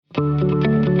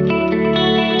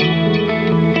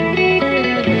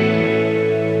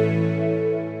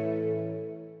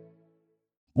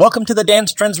Welcome to the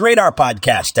Dance Trends Radar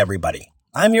Podcast, everybody.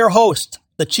 I'm your host,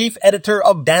 the chief editor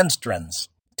of Dance Trends.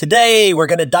 Today, we're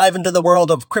going to dive into the world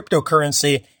of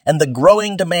cryptocurrency and the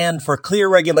growing demand for clear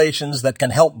regulations that can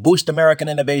help boost American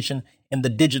innovation in the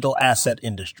digital asset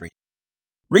industry.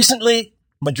 Recently,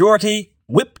 Majority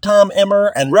Whip Tom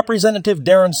Emmer and Representative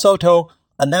Darren Soto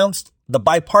announced the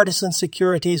Bipartisan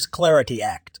Securities Clarity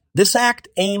Act. This act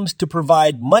aims to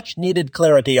provide much-needed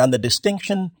clarity on the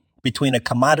distinction between a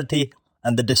commodity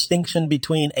and the distinction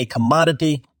between a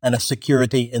commodity and a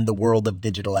security in the world of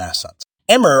digital assets.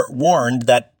 Emmer warned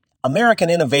that American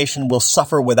innovation will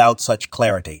suffer without such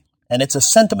clarity, and it's a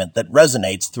sentiment that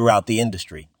resonates throughout the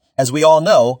industry. As we all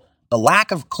know, the lack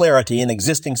of clarity in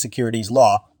existing securities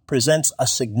law presents a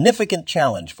significant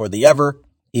challenge for the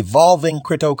ever-evolving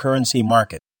cryptocurrency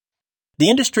market. The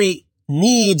industry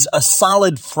needs a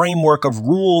solid framework of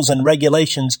rules and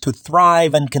regulations to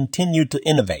thrive and continue to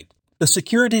innovate. The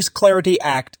Securities Clarity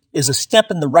Act is a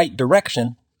step in the right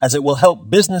direction as it will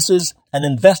help businesses and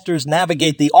investors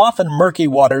navigate the often murky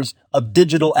waters of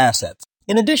digital assets.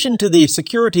 In addition to the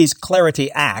Securities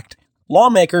Clarity Act,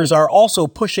 lawmakers are also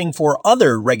pushing for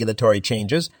other regulatory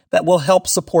changes that will help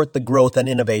support the growth and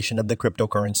innovation of the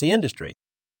cryptocurrency industry.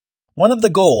 One of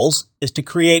the goals is to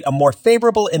create a more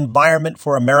favorable environment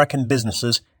for American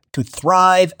businesses to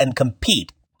thrive and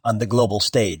compete on the global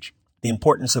stage. The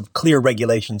importance of clear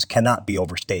regulations cannot be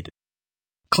overstated.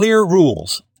 Clear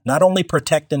rules not only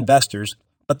protect investors,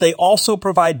 but they also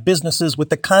provide businesses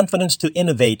with the confidence to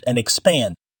innovate and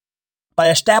expand. By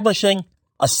establishing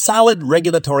a solid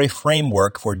regulatory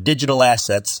framework for digital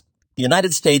assets, the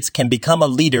United States can become a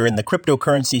leader in the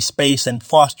cryptocurrency space and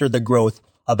foster the growth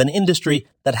of an industry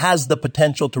that has the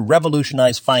potential to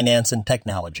revolutionize finance and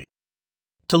technology.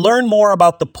 To learn more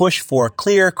about the push for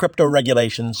clear crypto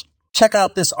regulations, check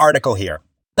out this article here.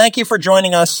 Thank you for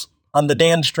joining us on the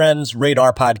Dance Trends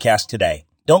Radar Podcast today.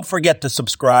 Don't forget to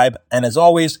subscribe, and as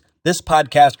always, this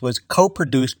podcast was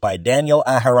co-produced by Daniel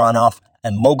Aharonoff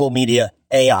and Mogul Media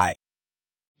AI.